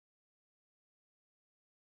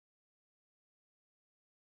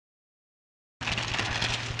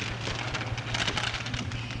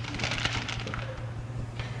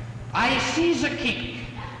I see the king.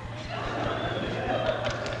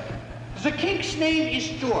 The king's name is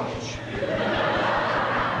George.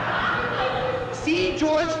 See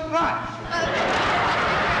George Rush.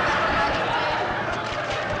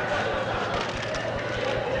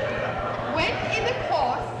 When in the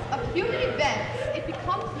course of human events it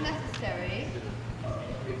becomes necessary...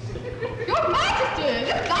 Your Majesty,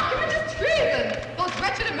 this document is treason! Those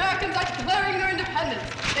wretched Americans are declaring their independence.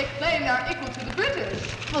 They claim they are equal to the British.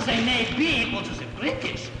 Well, they may be equal to the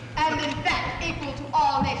British. And in fact, equal to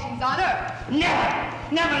all nations on earth.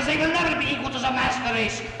 Never! Never! They will never be equal to the master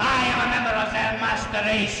race. I am a member of their master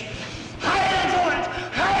race. Hail George!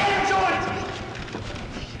 Hail George!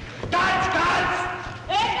 Guards!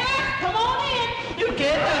 Come on in! You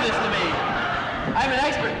can't do this to me. I'm an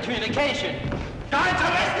expert in communication. Guards,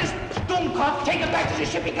 arrest this Dummkopf! Take him back to the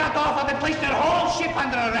ship he got off of and place their whole ship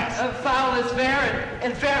under arrest. Foul is fair,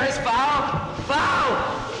 and fair is foul.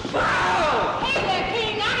 Foul! Foul! Hey there,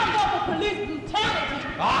 King. I don't go for police brutality.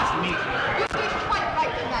 Off me. You did quite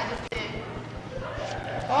right, Your Majesty.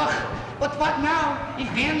 Oh, but what now?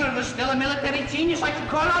 If Werner was still a military genius, I could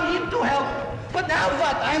call on him to help. But now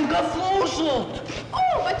what? I'm gefloozled.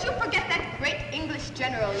 Oh, but you forget that great English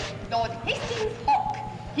general, Lord Hastings Hawke.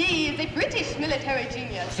 He is a British military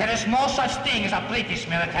genius. There is no such thing as a British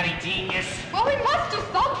military genius. Well, we must do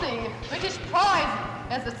something. British pride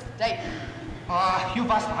as a state. Oh, you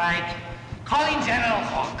was right. Call in General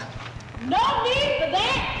Hawke. No need for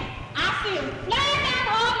that. I see him flying down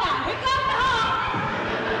the hall now. Here comes the hawk.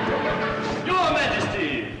 Your Majesty,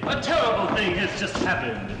 a terrible thing has just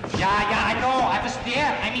happened. Yeah, I know. I was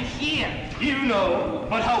there. I mean here. You know,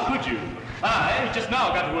 but how could you? I just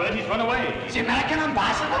now got word he's run away. The American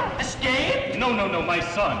ambassador escaped? No, my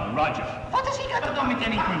son, Roger. What has he got to do with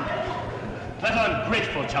anything? That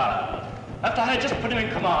ungrateful child. After I had just put him in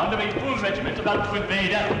command of a full regiment about to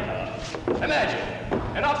invade Africa. Imagine,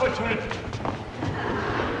 an opportunity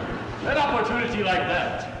like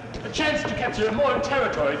that. A chance to capture more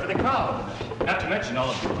territory for the crown. Not to mention all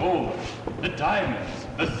of the gold, the diamonds,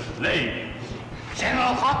 the slaves.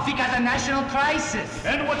 General Hawke, we got a national crisis.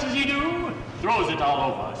 And what does he do? Throws it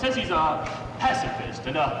all over. Says he's a pacifist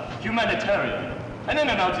and a humanitarian. And then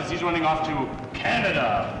announces he's running off to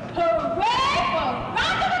Canada. Hooray for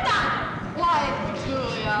Roger the Doctor! Quiet,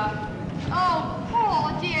 Julia. Oh,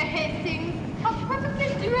 poor dear Hastings. How perfectly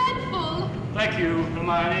dreadful. Thank you,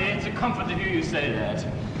 Hermione. It's a comfort to hear you say that.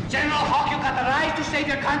 General Hawke, you got the right to save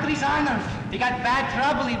your country's honor. We got bad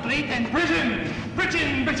trouble in Britain.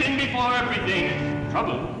 Britain before everything.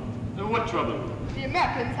 Trouble? What trouble? The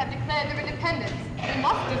Americans have declared their independence. We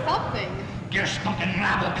must do something. You're skunking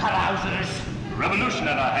rabble-carousers. Revolution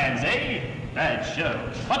on our hands, eh? That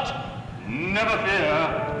shows. But never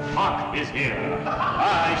fear, Hawke is here.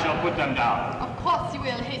 I shall put them down. Of course you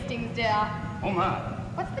will, Hastings, dear. Oh my.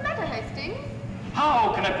 What's the matter, Hastings?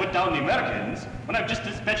 How can I put down the Americans when I've just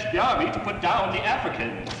dispatched the army to put down the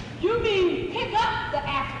Africans? You mean pick up the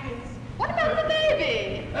Africans? What about the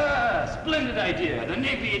Navy? Splendid idea. The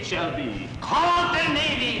Navy it shall be. Call out the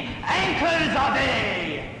Navy. Anchors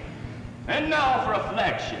aweigh. And now for a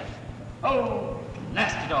flagship. Oh,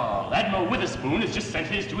 last it all, Admiral Witherspoon has just sent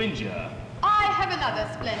his to India. I have another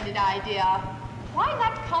splendid idea. Why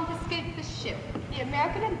not confiscate the ship the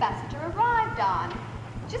American ambassador arrived on?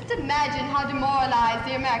 Just imagine how demoralized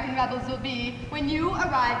the American rebels will be when you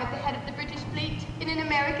arrive at the head of the British fleet in an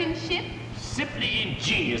American ship. Simply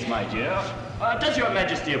ingenious, my dear. Does your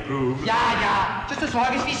Majesty approve? Yeah. Just as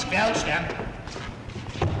long as we squelch them.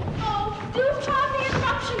 Oh, do pardon the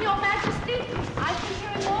interruption, Your Majesty. I've been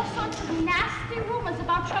hearing all sorts of nasty rumors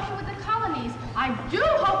about trouble with the colonies. I do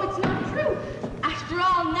hope it's not true. After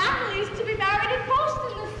all, Natalie's to be married in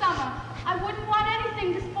Boston this summer. I wouldn't want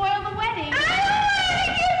anything to spoil the wedding. I don't want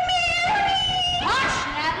to get married! Hush,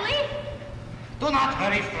 Natalie! Do not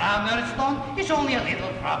hurry, Frau Nerdstone. It's only a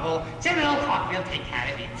little trouble. General Hawke will take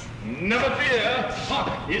care of it. Never fear,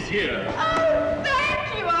 Hawke is here. Oh,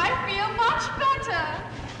 thank you. I feel much better.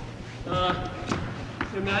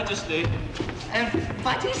 Your Majesty.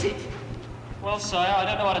 What is it? Well, sire, I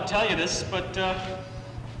don't know how to tell you this, but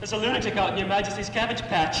there's a lunatic out in Your Majesty's cabbage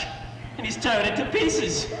patch, and he's tearing it to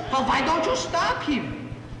pieces. Well, why don't you stop him?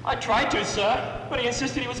 I tried to, sir, but he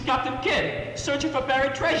insisted he was Captain Kidd, searching for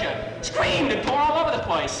buried treasure. Screamed and tore all over the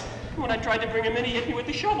place. When I tried to bring him in, he hit me with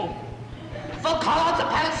the shovel. Well, call out the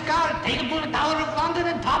palace guard, take him to the Tower of London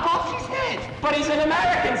and top off his head. But he's an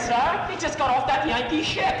American, sir. He just got off that Yankee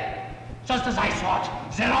ship. Just as I thought.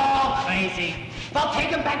 They're all crazy. Well, take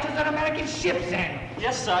him back to their American ship, then.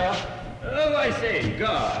 Yes, sire. Oh, I say,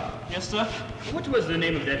 guard. Yes, sir? What was the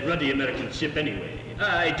name of that ruddy American ship, anyway?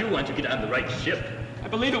 I do want to get on the right ship. I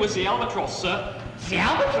believe it was the Albatross, sir. The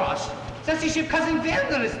Albatross? That's the ship Cousin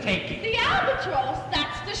Werner is taking. The Albatross,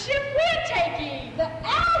 that's the ship we're taking. The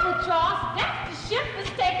Albatross, that's the ship that's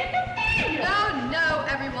taking the Nathaniel. No,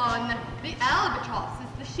 everyone. The Albatross is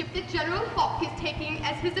the ship that General Hawk is taking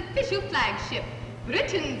as his official flagship.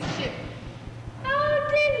 Britain's ship. Oh,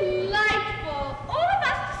 delightful. All of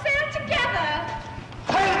us to sail together.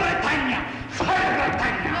 Hail Britannia! Hail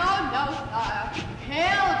Britannia! No, sire.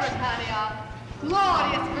 Hail Britannia!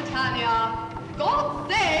 Glorious Britannia! God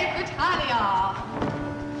save Britannia!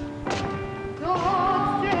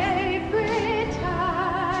 God save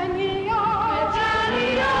Britannia!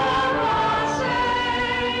 Britannia God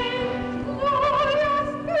save! Glorious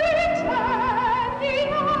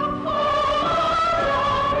Britannia!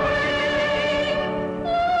 Oh, reign!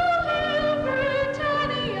 Oh, hail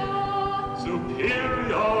Britannia!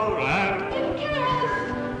 Superior and Yes!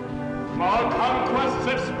 our conquests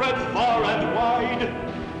have spread far and wide.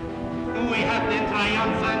 We have been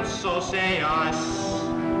triumphant, so say us.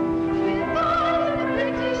 With all the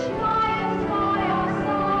British lions by our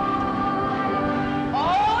side.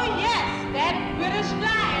 Oh, yes, that British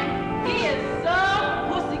lion. He is so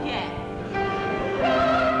pussycat.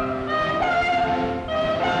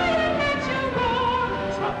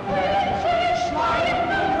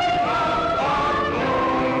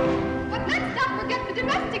 But let's not forget the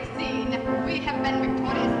domestic scene. We have been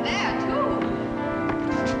victorious there, too.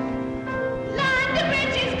 London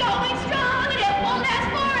Bridge is going strong and it won't last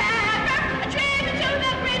forever. A tribute to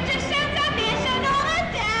the British sense of national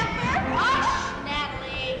endeavor. Hush,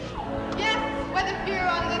 Natalie. Yes, whether here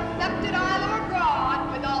on the scepted isle or abroad,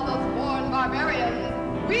 with all those foreign barbarians,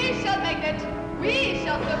 we shall make it. We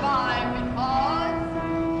shall survive because...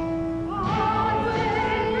 God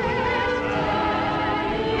save Britannia,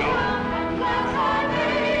 and bless our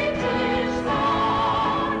native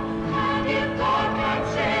song. And if God can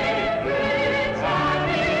save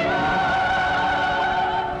Britannia,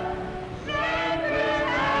 then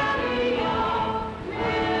Britannia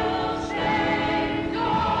will save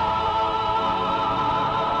God.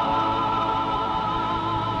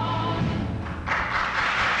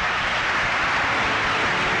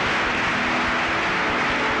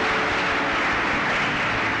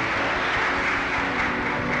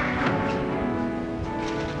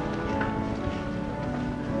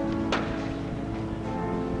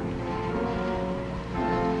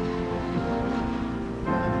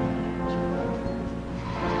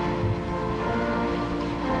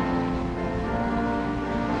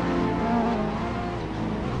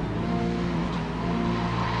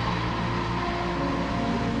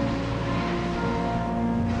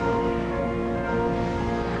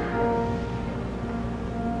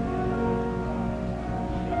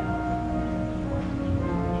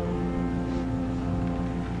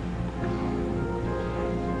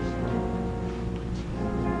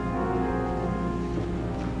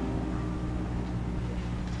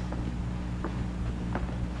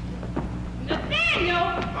 Nathaniel!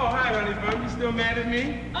 Oh, hi, honey bun. You still mad at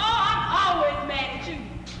me? Oh, I'm always mad at you.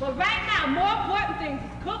 But right now, more important things is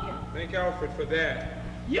cooking. Thank Alfred for that.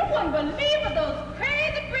 You wouldn't believe what those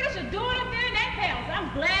crazy British are doing up there in that palace.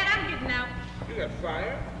 I'm glad I'm getting out. You got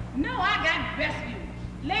fired? No, I got rescued.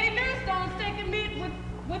 Lady Livingstone's taking me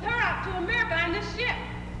with her out to America on this ship.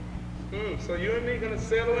 So you and me gonna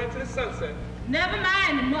sail away into the sunset. Never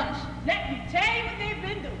mind much. Let me tell you what they've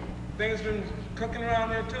been doing. Things been cooking around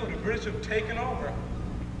there too. The British have taken over.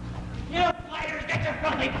 You fighters, get your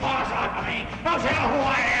filthy paws off of me! Don't you know who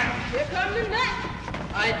I am? Here comes the nut.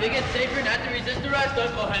 I think it's safer not to resist arrest,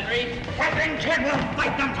 Uncle Henry. Captain Kidd will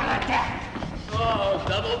fight them to the death! Oh,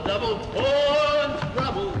 double,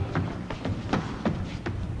 trouble.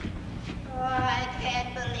 Oh, I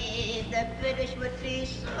can't believe the British would be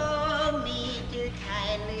so mean to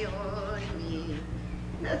kindly own me.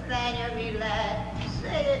 Nathaniel, relax.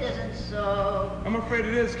 Say it isn't so. I'm afraid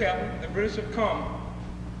it is, Captain. The British have come.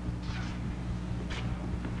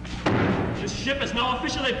 This ship is now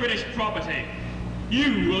officially British property.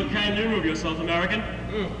 You will kindly remove yourself, American.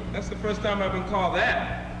 That's the first time I've been called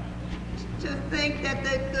that. To think that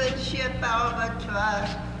the good ship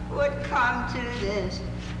Albatross would come to this.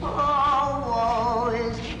 Oh, woe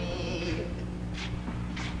is me.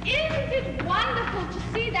 Isn't it wonderful to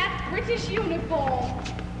see that British uniform?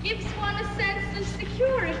 Gives one a sense of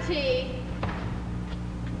security.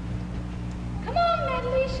 Come on,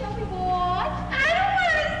 Natalie, shall we board? I don't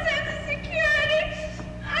want a sense of security.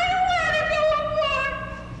 I don't want to go aboard.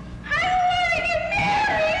 I don't want to get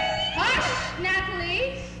married. Hush,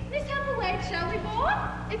 Natalie. Let's have a wait, shall we board?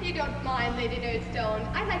 If you don't mind, Lady Nerdstone,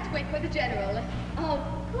 I'd like to wait for the General. Of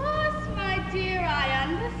course, my dear, I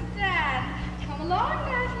understand. Come Come along,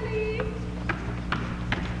 Natalie.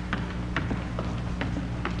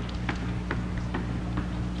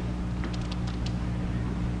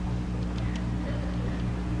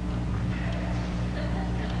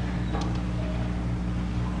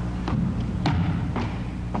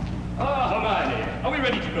 Hermione, are we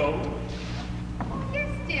ready to go? Yes,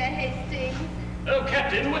 dear Hastings. Oh,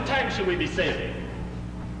 Captain, what time shall we be sailing?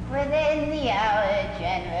 Within the hour,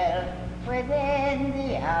 General. Within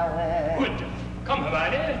the hour. Good. Come,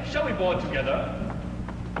 Hermione, shall we board together?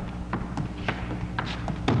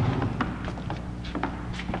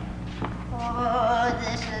 Oh,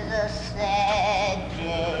 this is a sad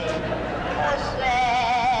day. A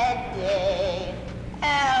sad day.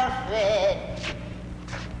 Alfred,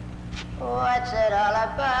 what's it all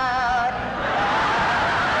about?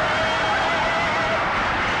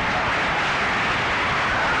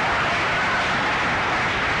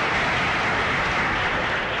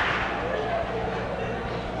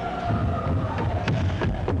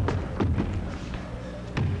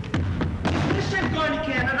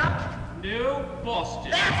 New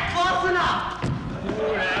Boston. That's close enough!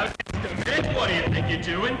 Cool out just a minute. What do you think you're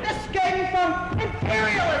doing? Escaping from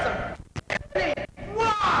imperialism!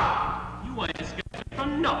 Wow! You ain't escaping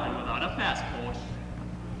from nothing without a passport.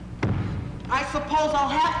 I suppose I'll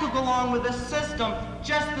have to go along with this system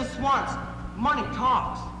just this once. Money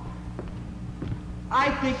talks.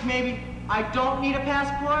 I think maybe I don't need a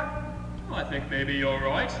passport. Oh, I think maybe you're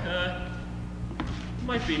right.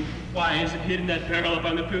 Might be wise if hidden that barrel up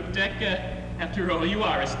on the poop deck. After all, you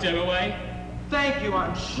are a stowaway. Thank you,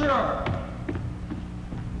 I'm sure.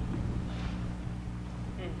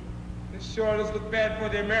 This sure does look bad for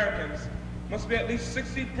the Americans. Must be at least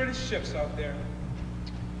 60 British ships out there.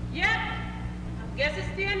 Yep. I guess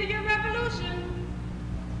it's the end of your revolution.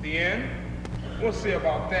 The end? We'll see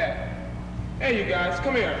about that. Hey, you guys,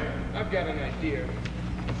 come here. I've got an idea.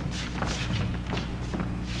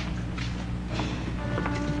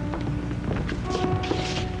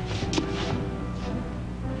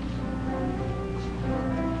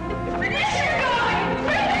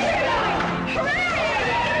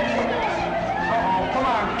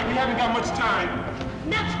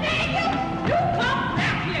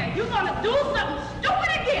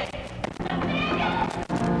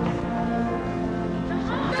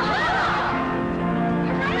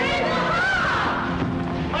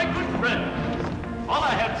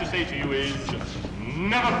 To you is,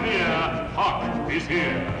 never fear, Huck is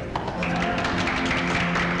here.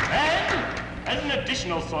 And, as an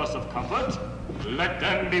additional source of comfort, let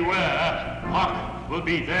them beware, Huck will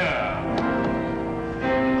be there.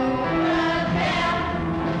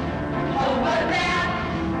 Over there.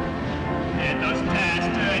 Let those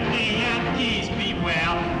bastard Yankees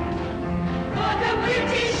beware. For the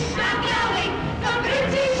British are going, the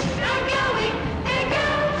British are going, they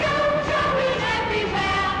going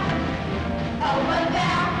everywhere. Over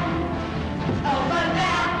there,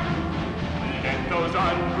 Let those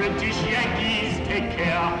un-British Yankees take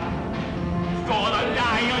care, for the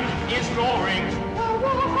lion is roaring. the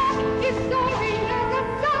war is soaring as a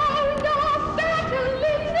sound of battle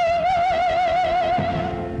in the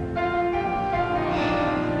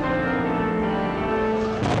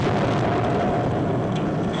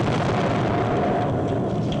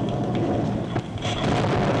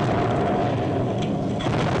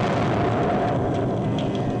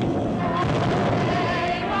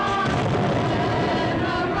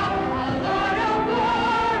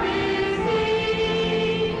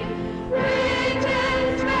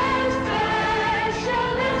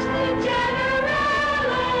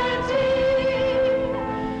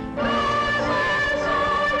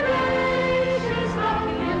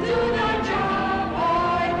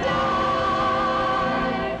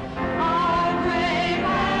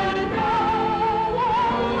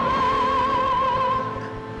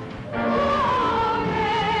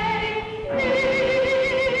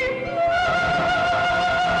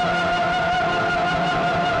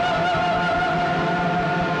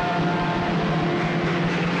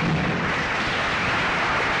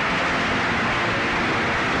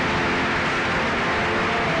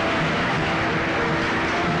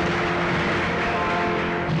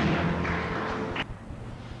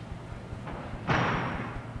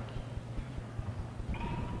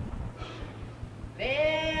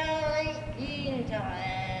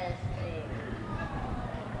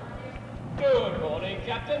Good morning,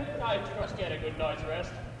 Captain. I trust you had a good night's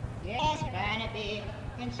rest. Yes, Barnaby,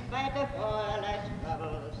 in spite of all our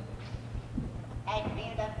troubles, I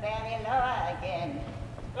feel the fairly lower again.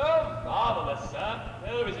 Oh, marvelous, sir.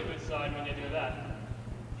 Always a good sign when you do that.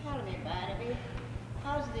 Tell me, Barnaby,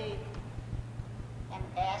 how's the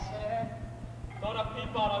ambassador?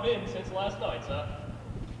 not in since last night, sir.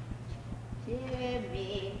 Dear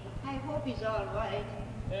me, I hope he's all right.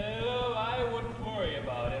 Oh, I wouldn't worry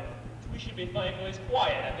about him. We should be thankful he's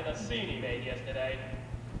quiet after the scene he made yesterday.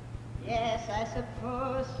 Yes, I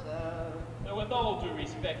suppose so. But with all due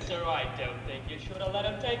respect, sir, I don't think you should have let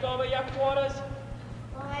him take over your quarters.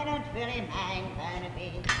 Oh, I don't really mind,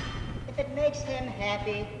 Barnaby. If it makes him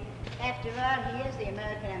happy. After all, he is the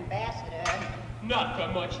American ambassador. Not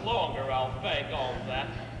for much longer, I'll beg all that.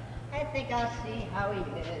 I think I'll see how he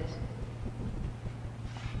is.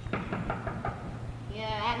 Your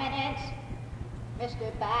Eminence,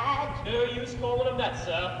 Mr. Badge. No use calling him that,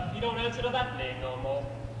 sir. You don't answer to that name no more.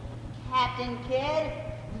 Captain Kidd.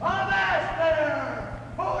 Ambassador!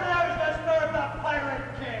 Who dares disturb the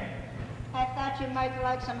Pirate King? I thought you might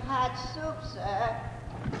like some hot soup, sir.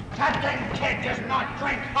 Captain Kidd does not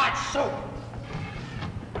drink hot soup.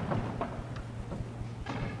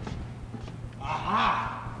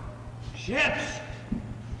 Aha! Ships!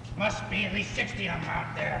 Must be at least 60 of them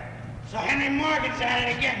out there. So Henry Morgan's at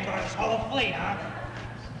it again for his whole fleet, huh?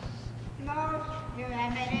 No, Your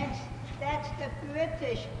Eminence. That's the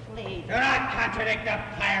British fleet. Do not contradict the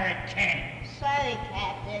Pirate King. Sorry,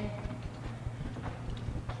 Captain.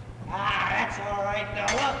 Ah, that's all right,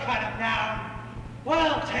 though. We'll cut him down.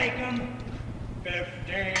 We'll take him.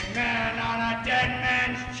 15 men on a dead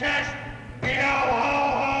man's chest.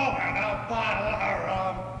 Yo-ho-ho, and a bottle of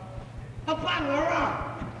rum. A bottle of rum?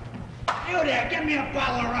 You there, give me a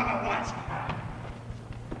bottle of rum at once.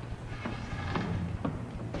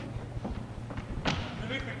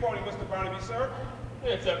 Relief reporting, Mr. Barnaby, sir.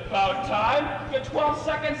 It's about time. You're 12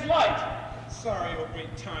 seconds late. Sorry, oh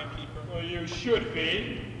great timekeeper. Well, you should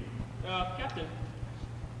be. Captain,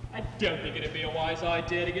 I don't think it'd be a wise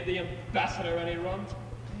idea to give the ambassador any rum.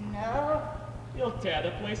 No, You'll tear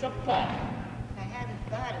the place apart. I hadn't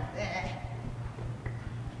thought of that.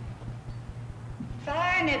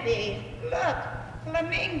 Barnaby, look,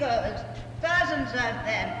 flamingos, dozens of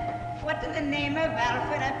them. What in the name of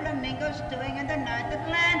Alfred are flamingos doing in the North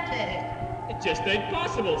Atlantic? It just ain't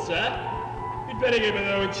possible, sir. You'd better give it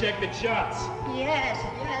though and check the charts. Yes,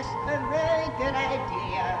 a very good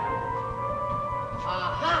idea.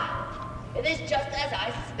 Aha! It is just as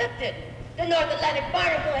I suspected. The North Atlantic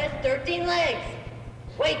barnacle has 13 legs.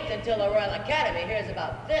 Wait until the Royal Academy hears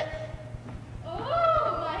about this.